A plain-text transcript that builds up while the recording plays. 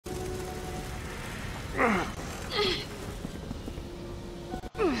Dari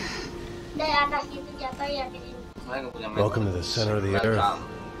atas itu jatuh ya. Welcome to the center of the earth.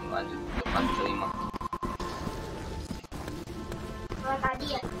 Lanjut depan kelima. Kalau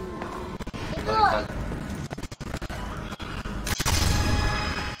tadi ya. Itu.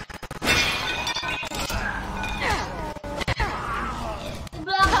 Di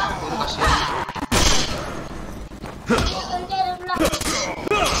belakang.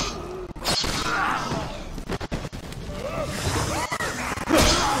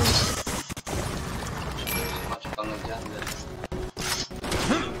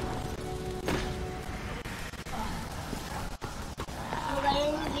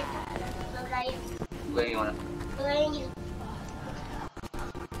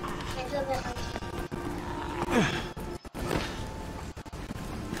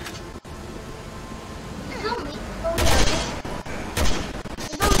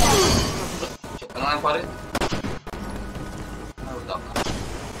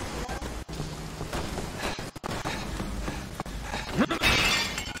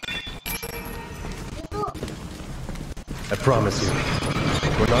 I promise you,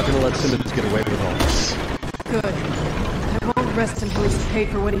 we're not gonna let Simmons get away with all this. Good. I won't rest until he's paid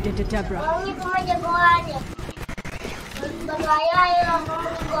for what he did to Deborah. Ini cuma jagoannya. Berbahaya ya kamu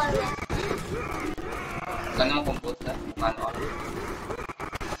jagoannya. Kan mau komputer, manual.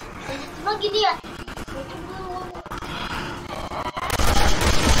 Cuma gini ya.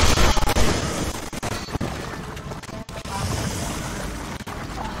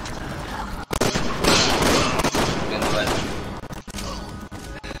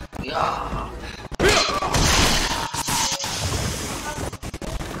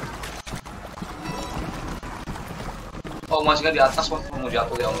 Oh, masih kan di atas waktu mau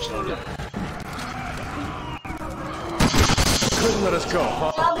jatuh ya, masih mau jatuh. Couldn't let us go,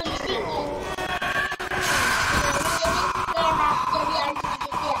 huh? Kok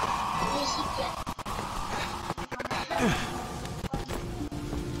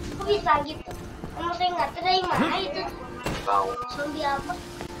bisa gitu? Kamu saya nggak terima itu. Tahu. Zombie apa?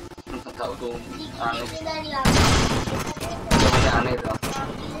 Nggak tahu tuh. Aneh. Ini dari apa? Ini aneh tuh.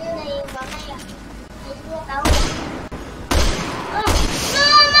 Ini dari mana ya? Itu nggak tahu.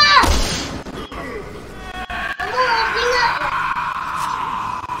 Mama! Kamu ngerti nggak ya?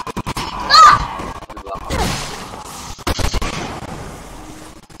 Di belakang.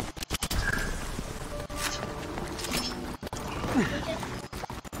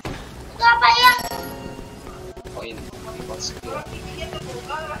 Itu apa ya? Oh ini, buat skill.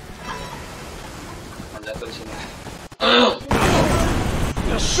 Jatuh di sini.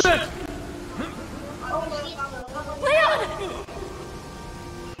 Shit!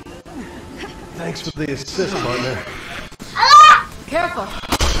 Thanks for the assist, partner. Careful.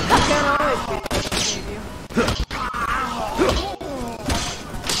 I can't always be there to save you.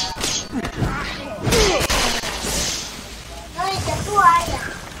 Jatuh aja.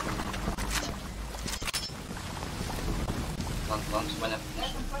 Pelan-pelan sebanyak.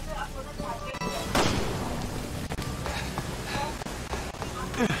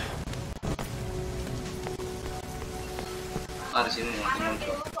 Di sini nanti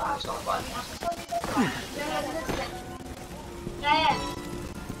muncul sopan. Kayak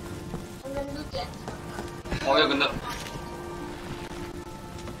gendut ya. Oh ya gendut.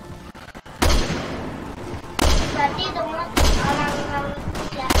 Berarti teman orang-orang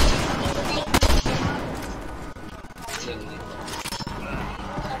ya itu naik. Sini.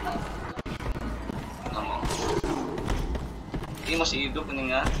 Nama. Ini masih hidup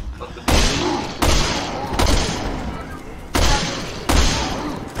ini ya. Waktu ini.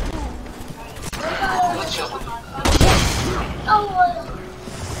 Siapa tuh?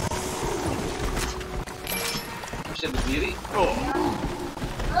 Bisa berdiri.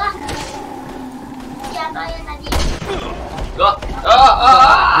 Siapa yang tadi?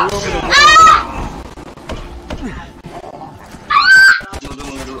 Mundur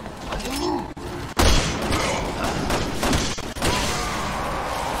dulu.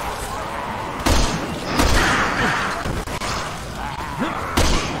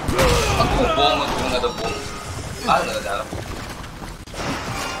 Aku bom, nggak ada bom. Nggak ada.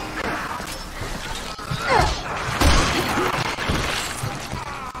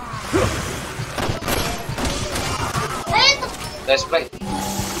 Let's play. Oh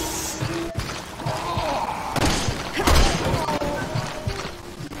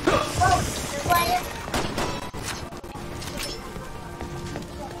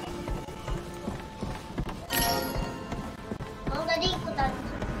tadi ikutan.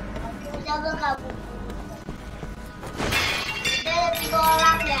 Udah bergabung. Udah lebih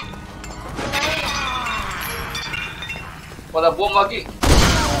orang ya. Pada bom lagi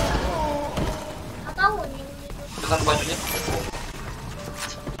Nggak tahu nih. dengan bajunya.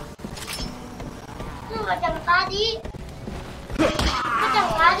 Itu macam tadi. Macam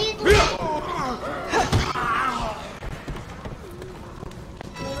tadi itu.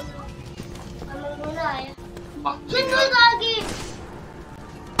 Ambil guna ya. Ah, Itu lagi.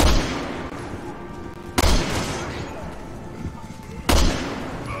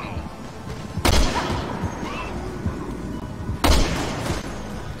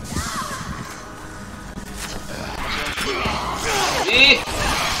 ih.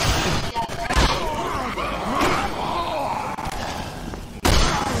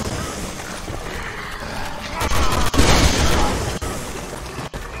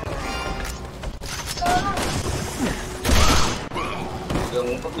 Udah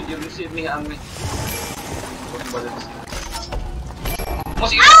ngumpet tuh di sini aneh. Badan di sini.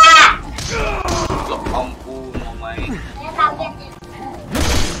 Masih. Ya ampun, mau main. Saya kaget ya.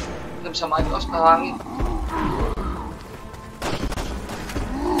 Kita bisa maju sekarang.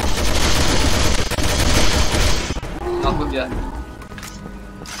 Takut ya.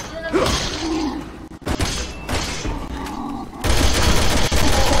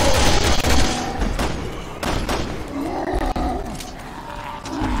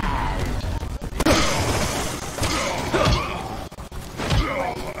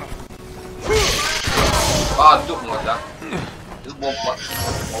 Aduh, meledak. Itu bom pot.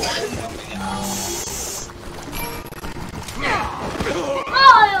 Oh, namanya.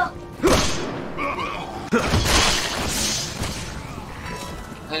 Oh, ya.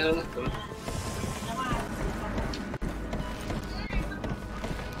 Ayo, turun.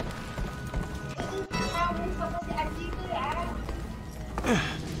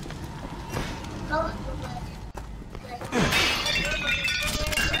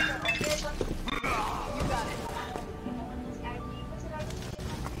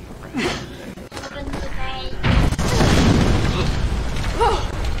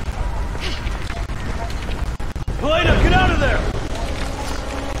 Elena, get out of there!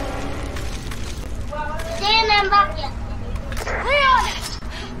 Saya nembak ya. Leon!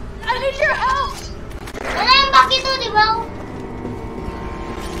 I need your help! Nembak itu di bawah.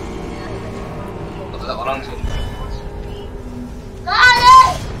 Ada orang sih. Gak ada.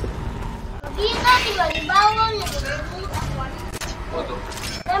 Kita tiba di bawah ya. Waduh.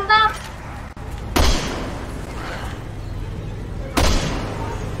 Tembak.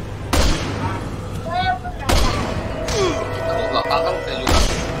 Saya percaya. Aku belakang kan saya juga.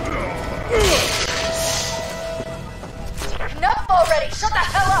 Enough already! Shut the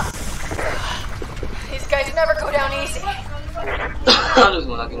hell up! These guys never go down easy. Aduh,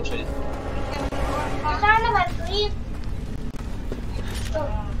 semua lagi musuhnya. Sana bantuin. Tuh.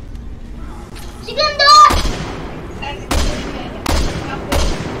 Si gendut.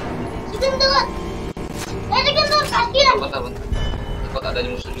 Si gendut. Si gendut kasihan. Bentar. Takut ada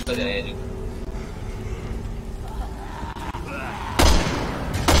musuh juga di area juga.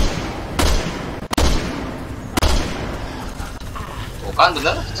 Oh kan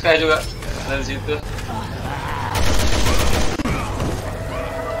bener, saya juga dari situ.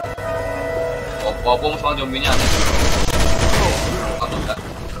 Bom soal zombinya. Aduh, enggak.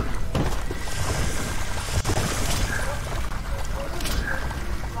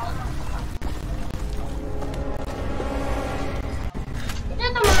 Itu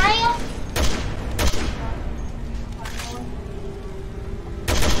teman ayo.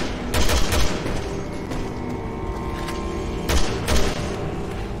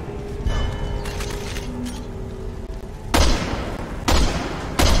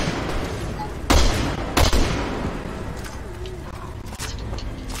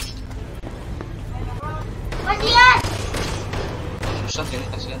 Kasihan. Susah sih ini,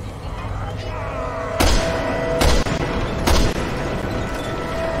 kasihan.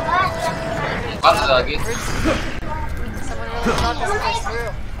 Kan ada lagi. Someone really thought this place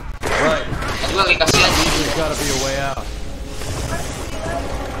through. Right. Aku lagi kasihan. There's gotta be a way out.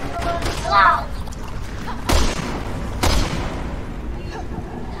 Wow.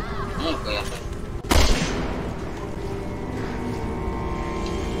 Kayak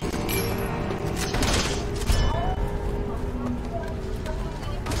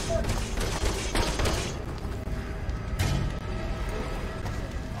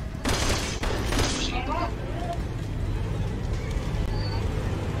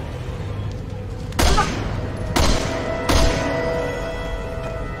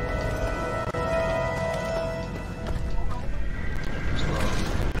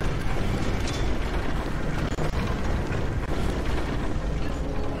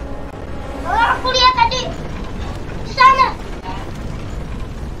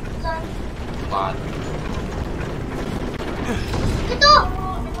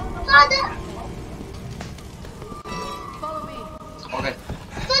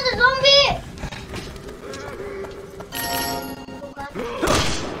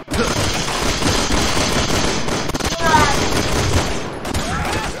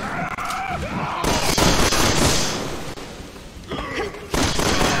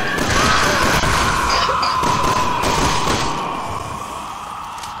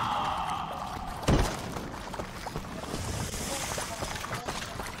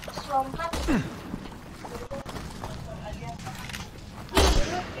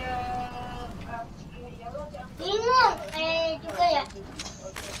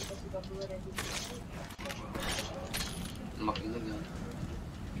Makin ini jangan.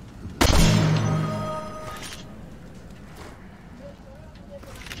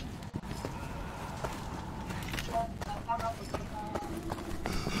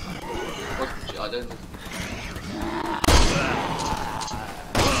 Oh, si ada ini.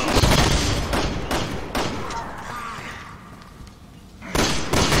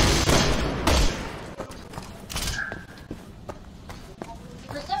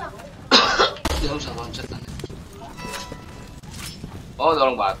 Dia usah loncat kan. Oh,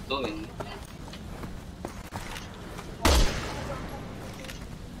 dorong batu ini.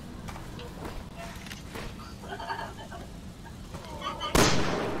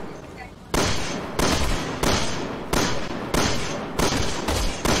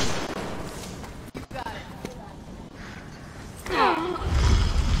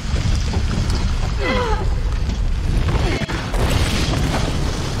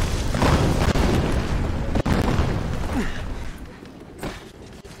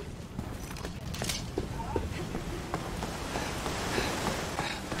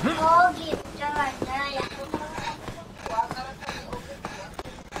 Oh gitu caranya ya.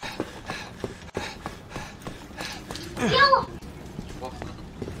 Yo, Oh,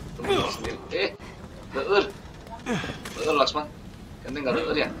 temen sendiri. Leur. Leur Laksman. Kan enggak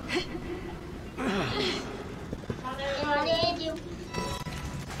leur ya? gimana itu?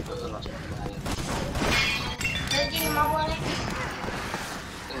 Leur Laksman bahaya. Jadi mau boleh.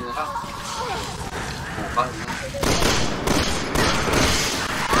 Ini kan. Bukan.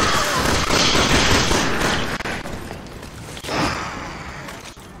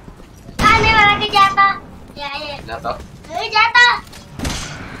 Ini lagi jatuh. Ya ya. Jatuh. Ini jatuh.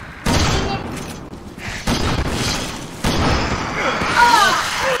 Ini. Oh.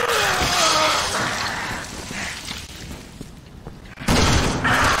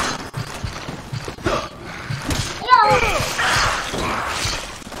 Yo.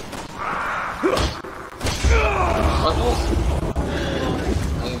 Aduh.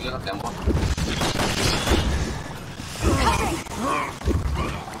 Ayo dia ke tembok.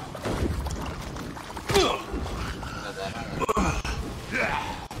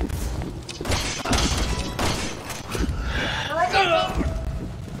 Coba jadi.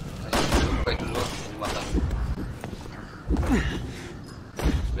 Baik dulu di mata.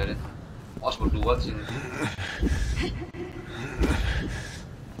 Biarin. Os berdua di sini.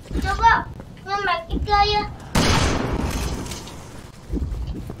 Coba nge-make it gak ya?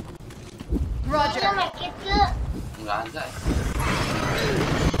 Roger. Nge-make it ke? Enggak ada ya.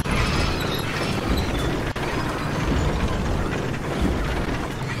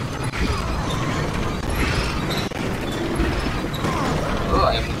 Oh,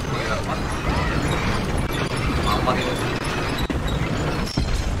 ayam itu ya, Mas. Amat ini.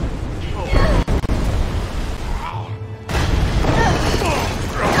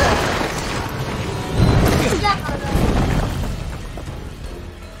 Udah kalau.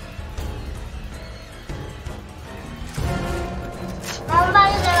 Tambah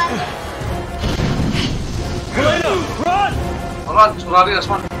ya jalannya. Orang surari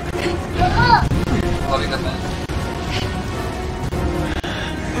Asman. Coba. Surari katanya.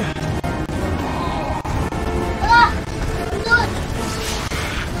 Lah. Betul.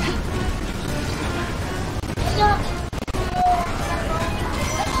 Ayo.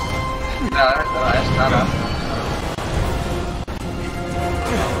 Nah, sekarang.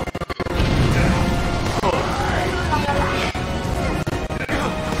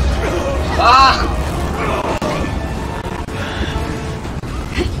 Ah.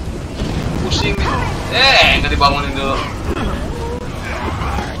 Pusing. Nggak dibangunin dulu.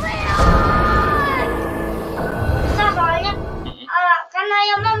 Susah soalnya. Kan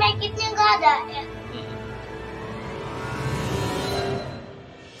ayamnya make it-nya nggak ada ya.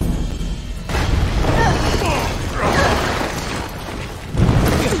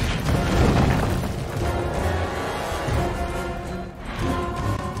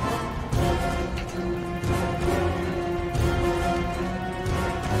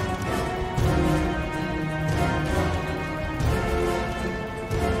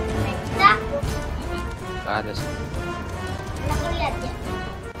 Kita Nggak ada sih. aku lihat ya.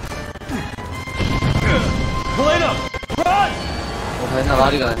 Oh, kayaknya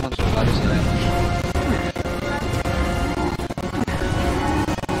lari kan, Asman. Suruh lari sih.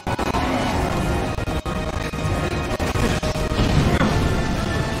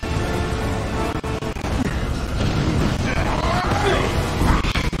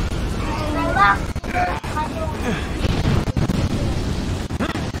 Nembak. Aduh.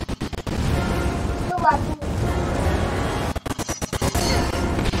 Itu batu.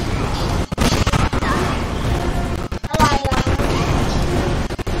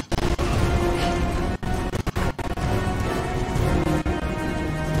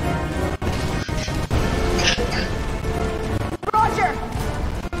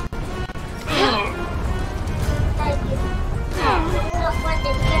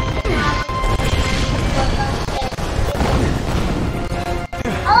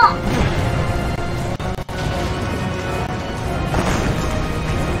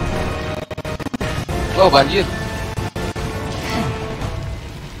 Oh, banjir.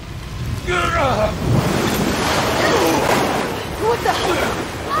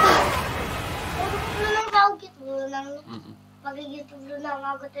 Berenang tahu gitu berenangnya. Pakai gitu berenang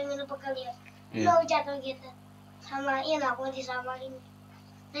aku tanya lupa kalian. Mau jatuh gitu. Samain aku disamain.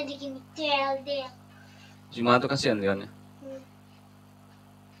 Jadi gini del. Cuma tuh kasihan Leonnya.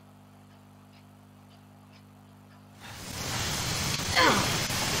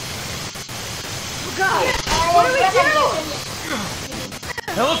 God, what are we doing?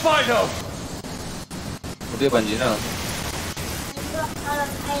 Hellfire! Dia banjirnya. Kalau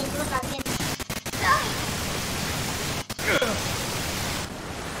kayak itu kaget.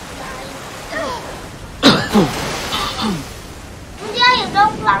 Dia ayo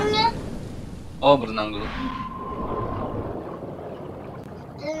dong pulangnya. Oh, berenang dulu.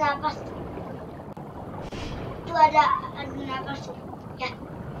 Ada napas. Itu ada napas tuh. Ya.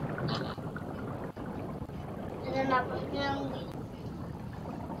 Ada napasnya yang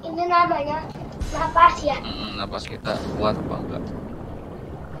ini namanya napas ya. Napas kita kuat apa enggak?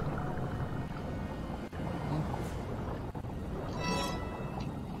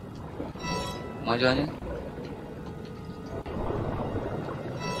 Maju aja.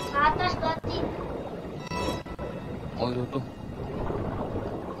 Ke atas berarti. Oh itu tuh.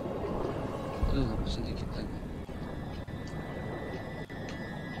 Aduh, napas sedikit lagi.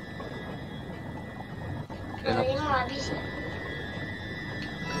 Kayaknya mau habis ya.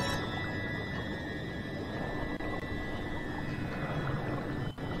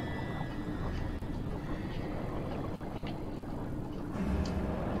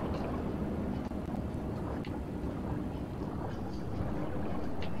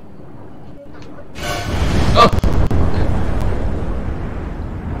 Oh.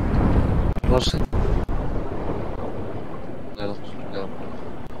 Bosan. Belok.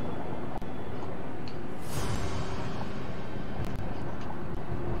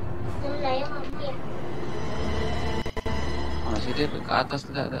 Saya mampu ya. Masih dia ke atas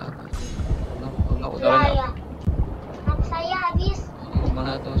tidak ada. Enggak udah Ya banyak. ya. Napas saya habis.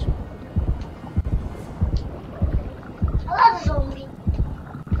 Mana tuh? Kalau ada zombie.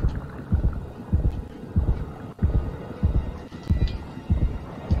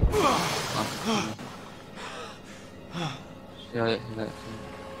 Ya.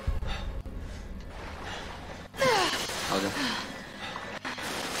 Udah.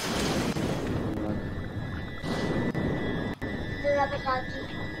 Ada napas lagi.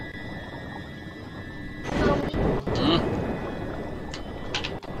 Zombie.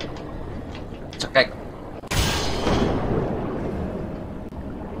 Cekek.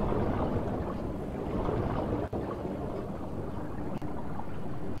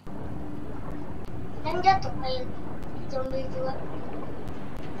 Dan jatuh kayak zombie juga.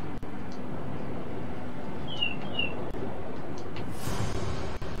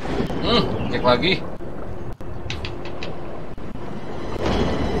 Cek lagi.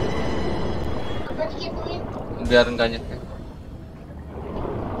 Apa digituin? Biar enggak nyekek.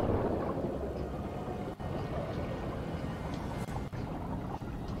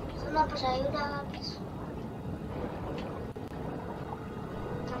 Napas saya udah habis.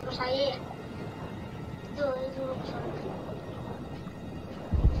 Napas saya ya. Itu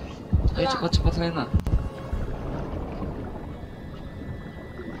Ayo cepat Lena.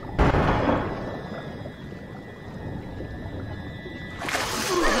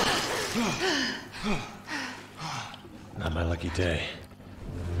 Not my lucky day.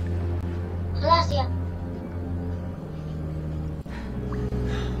 kelas ya.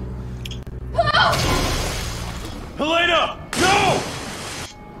 Helena, no!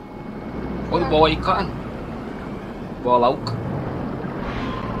 Oh, dibawa ikan. Bawa lauk.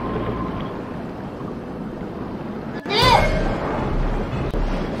 Gede.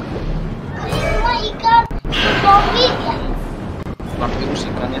 Semua ikan zombie ya. Bang virus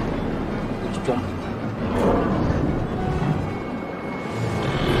ikannya. Itu zombie.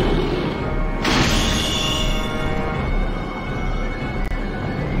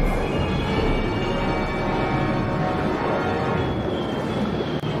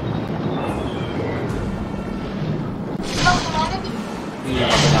 Bang kemana nih? Iya,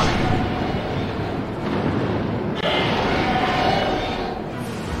 benar.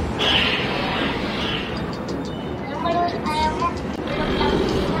 Yang belum ayamnya belum tahu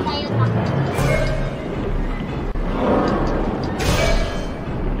ayo pak.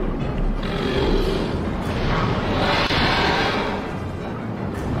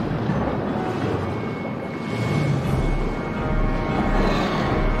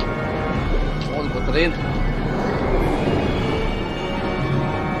 Oh, diputerin.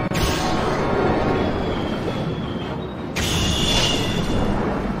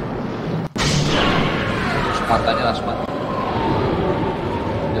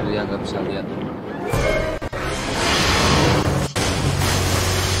 nggak bisa lihat.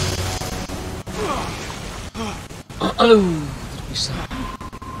 Aduh, bisa.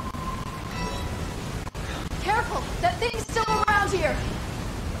 Careful! That thing's still around here!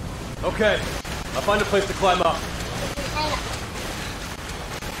 Okay, I'll find a place to climb up.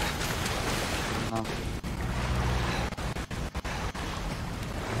 Nah.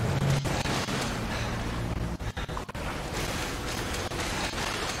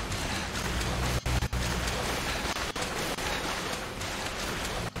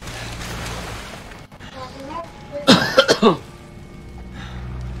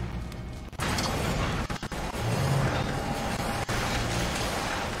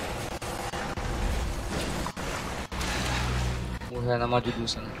 Wah, nama judul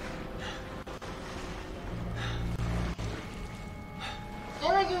sana.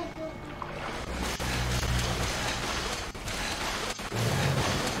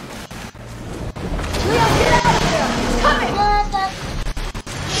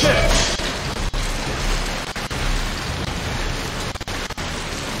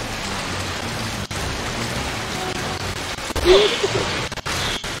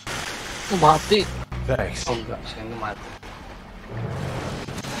 Oh, mati. Thanks. Oh enggak, saya ini mati.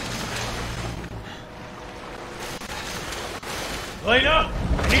 Lena,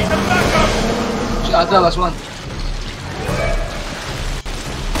 I need some backup. Si ada last one.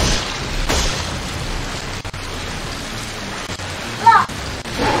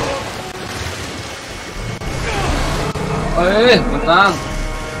 Menang.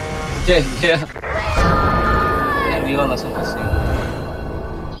 Iya. Yang dia langsung kasih.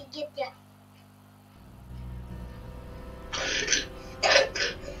 Gigit ya.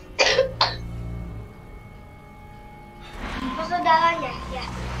 Masuk darahnya ya.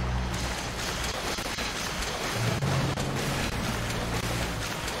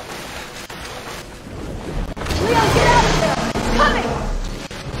 Leo, get out of there! It's coming!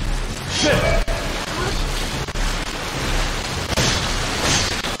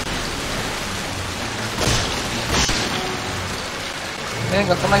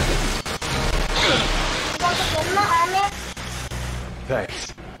 Nggak kena itu. Masuk kena aneh.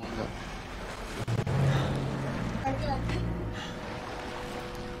 Thanks. Enggak. Nanti.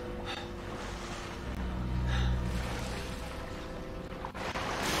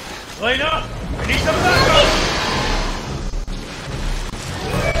 Lena, I need some backup.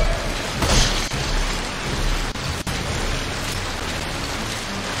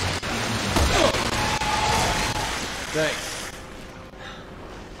 Thanks.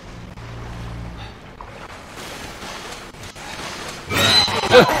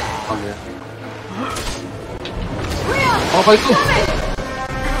 Ambil. Leo! Apa itu?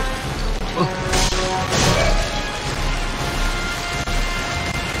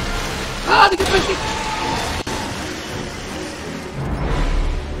 Dikit lagi.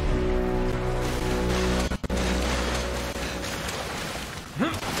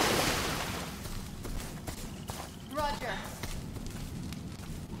 Roger.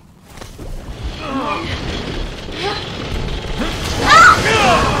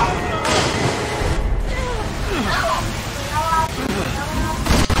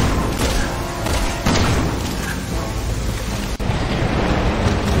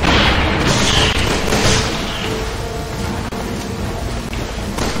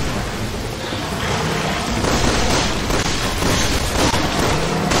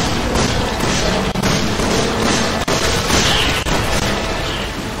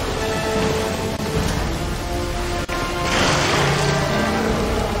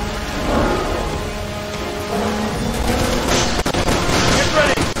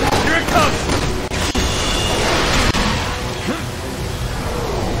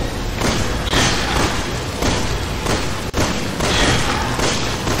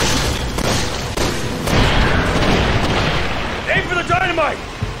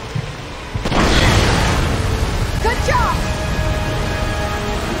 Good job!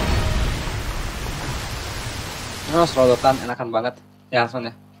 Oh, serodotan enakan banget. Ya, langsung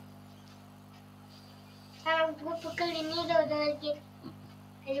ya. Sekarang gue pukul ini udah lagi.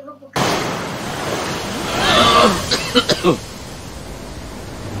 Jadi gue pukul.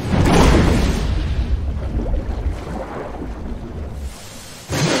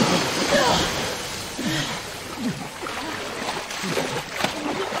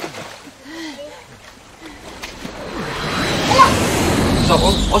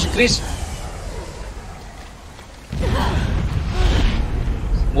 Oh, si Chris.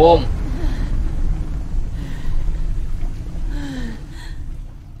 Bom.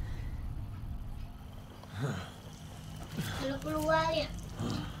 Belum keluar ya.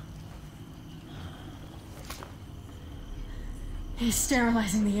 He's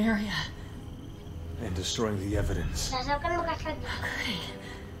sterilizing the area. And destroying the evidence. Dasar kan bekas lagi.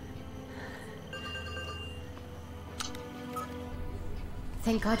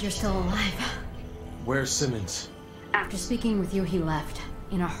 Thank God you're still alive. Where's Simmons? After speaking with you, he left.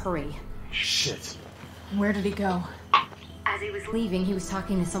 In a hurry. Shit. Where did he go? As he was leaving, he was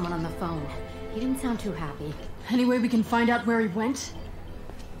talking to someone on the phone. He didn't sound too happy. Any way we can find out where he went?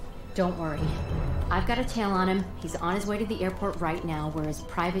 Don't worry. I've got a tail on him. He's on his way to the airport right now, where his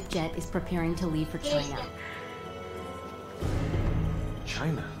private jet is preparing to leave for China.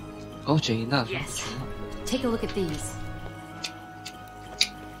 China? Oh, China. Yes. Take a look at these.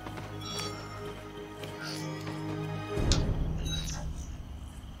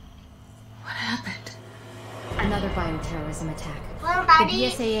 What happened? Another bioterrorism attack. Orang The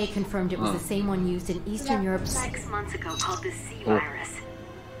tadi. BSAA confirmed it was the same one used in Eastern Europe 6 months ago, called the C virus.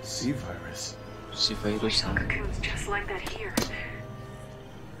 C virus. Si virus na. Cocoons just like that here.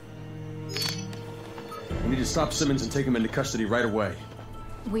 We need to stop Simmons and take him into custody right away.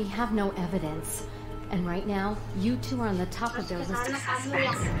 We have no evidence. And right now, you two are on the top of their list of Anak kamu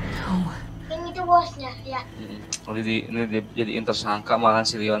ya. suspects. No. Yang itu bosnya ya. Oh, ini jadiin tersangka makan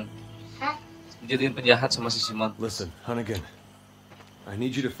si Leon. Hah? Jadiin penjahat sama si Simon. Listen, Hunnigan. I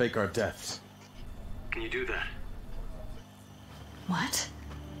need you to fake our deaths. Can you do that? What?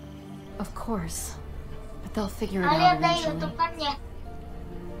 Of course. But they'll figure it Kalian out dari eventually. youtubernya.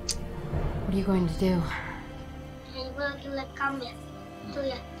 What are you going to do? Yang gue lagi rekam ya. Itu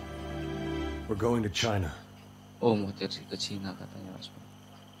ya. We're going to China. Oh, mau ke Cina katanya.